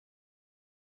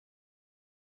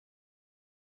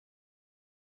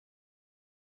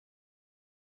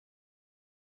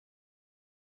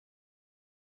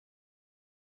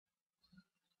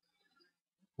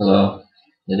Hello,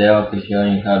 today I'll be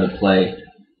showing you how to play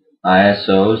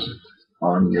ISOs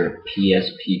on your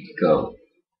PSP Go.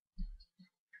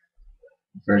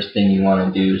 First thing you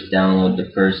want to do is download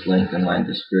the first link in my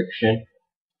description.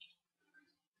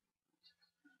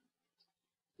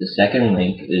 The second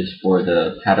link is for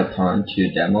the Patapon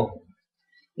 2 demo.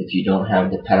 If you don't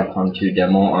have the Patapon 2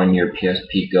 demo on your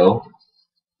PSP Go,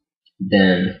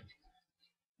 then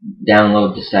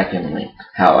download the second link.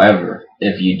 However,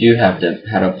 if you do have the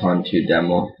Patapon 2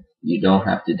 demo, you don't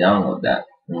have to download that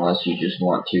unless you just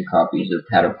want 2 copies of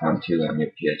Patapon 2 on your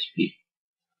PSP.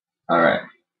 Alright.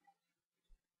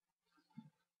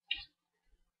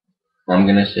 I'm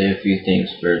gonna say a few things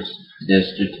first.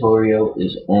 This tutorial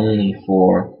is only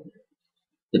for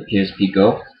the PSP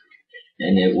Go,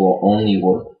 and it will only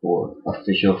work for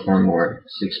official firmware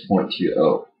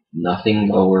 6.20. Nothing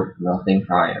lower, nothing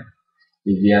higher.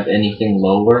 If you have anything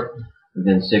lower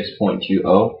than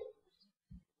 6.20,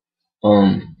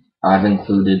 I've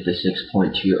included the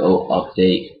 6.20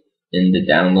 update in the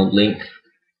download link.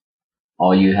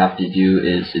 All you have to do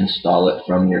is install it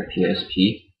from your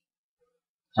PSP.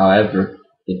 However,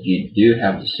 if you do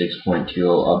have the 6.20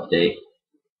 update,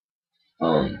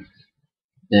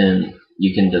 then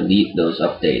you can delete those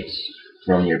updates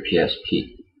from your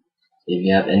PSP. If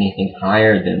you have anything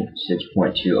higher than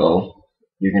 6.20,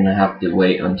 you're gonna have to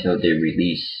wait until they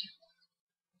release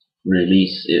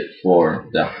it for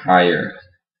the higher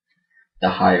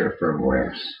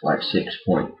firmwares, like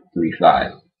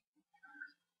 6.35.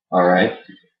 Alright.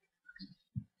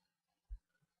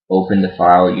 Open the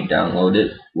file you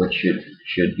downloaded, which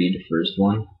should be the first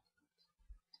one.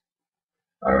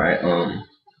 Alright,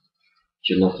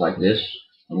 should look like this.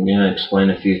 I'm gonna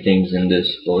explain a few things in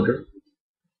this folder.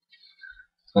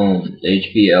 The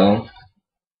HBL,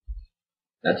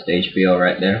 that's the HBL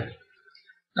right there.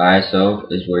 The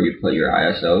ISO is where you put your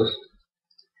ISOs.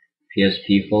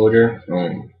 PSP folder,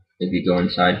 if you go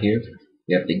inside here,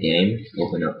 you have the game,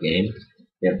 open up game.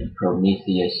 You have the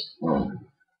Prometheus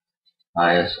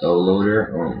ISO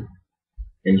loader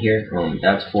in here.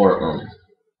 That's for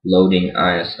loading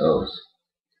ISOs.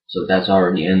 So that's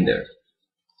already in there.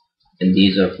 And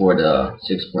these are for the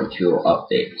 6.20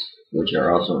 updates, which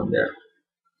are also in there.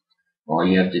 All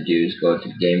you have to do is go to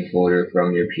the game folder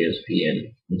from your PSP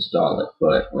and install it.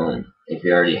 But if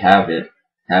you already have the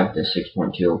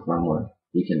 6.20 firmware,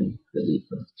 you can delete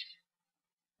them.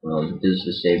 This is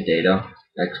the save data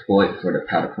exploit for the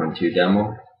Patapon 2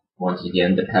 demo. Once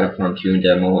again, the Patapon 2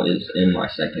 demo is in my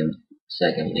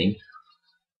second link.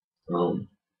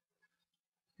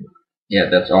 Yeah,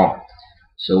 that's all.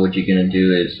 So what you're gonna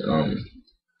do is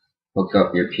hook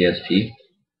up your PSP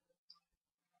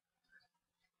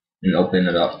and open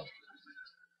it up.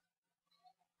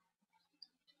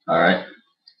 Alright.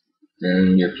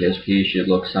 Then your PSP should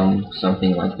look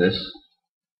something like this.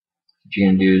 What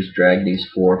you're gonna do is drag these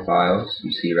 4 files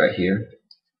you see right here,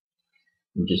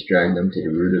 and just drag them to the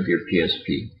root of your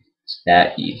PSP. It's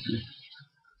that easy.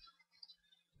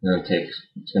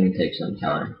 It's gonna take some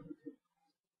time.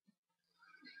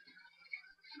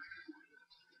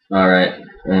 Alright,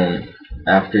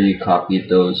 after you copied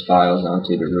those files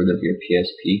onto the root of your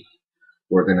PSP,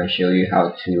 we're gonna show you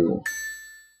how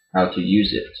to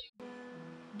use it.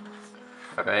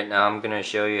 Alright, now I'm gonna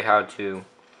show you how to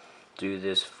do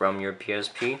this from your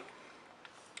PSP.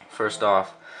 First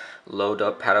off, load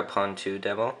up Patapon 2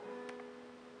 demo.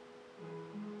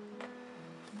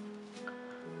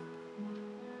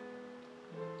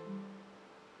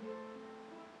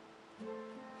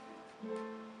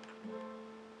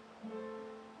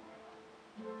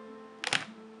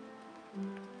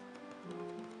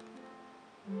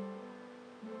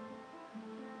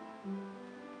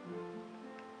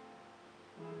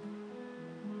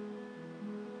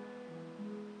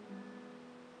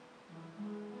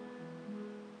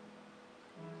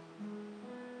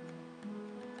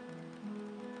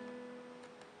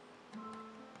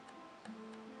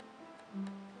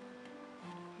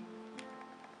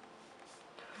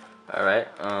 Alright,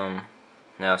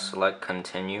 now select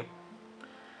continue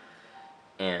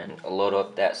and load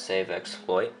up that save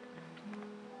exploit.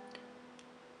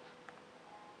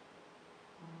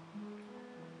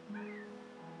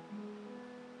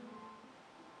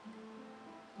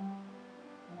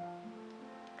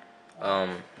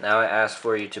 Now it asks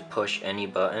for you to push any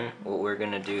button. What we're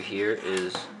going to do here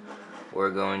is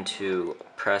we're going to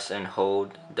press and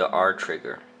hold the R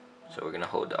trigger. So we're going to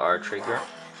hold the R trigger.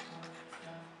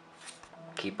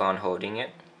 Keep on holding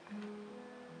it.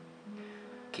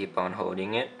 Keep on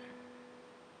holding it.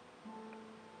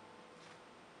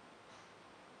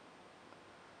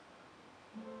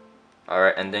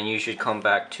 Alright, and then you should come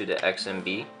back to the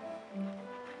XMB.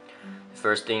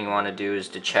 First thing you want to do is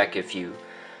to check if you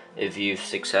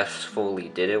successfully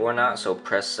did it or not. So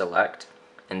press select,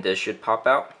 and this should pop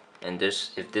out. And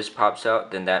this, if this pops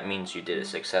out, then that means you did it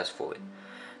successfully.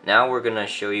 Now we're gonna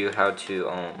show you how to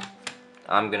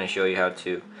I'm gonna show you how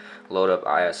to load up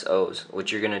ISOs.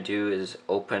 What you're gonna do is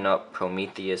open up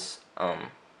Prometheus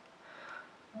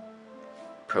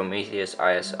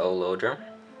ISO loader.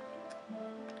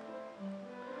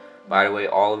 By the way,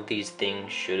 all of these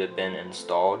things should have been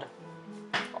installed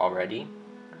already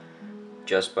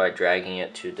just by dragging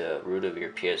it to the root of your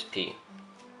PSP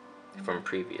from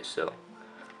previous, so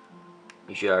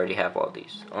you should already have all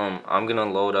these. I'm gonna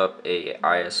load up a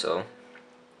ISO.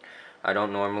 I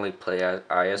don't normally play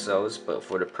ISOs, but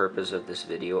for the purpose of this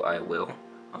video I will.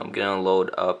 I'm gonna load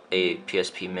up a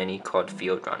PSP Mini called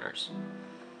Field Runners.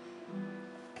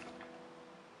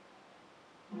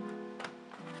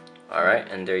 Alright,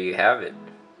 and there you have it.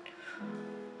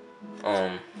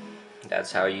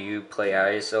 That's how you play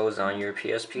ISOs on your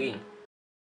PSP.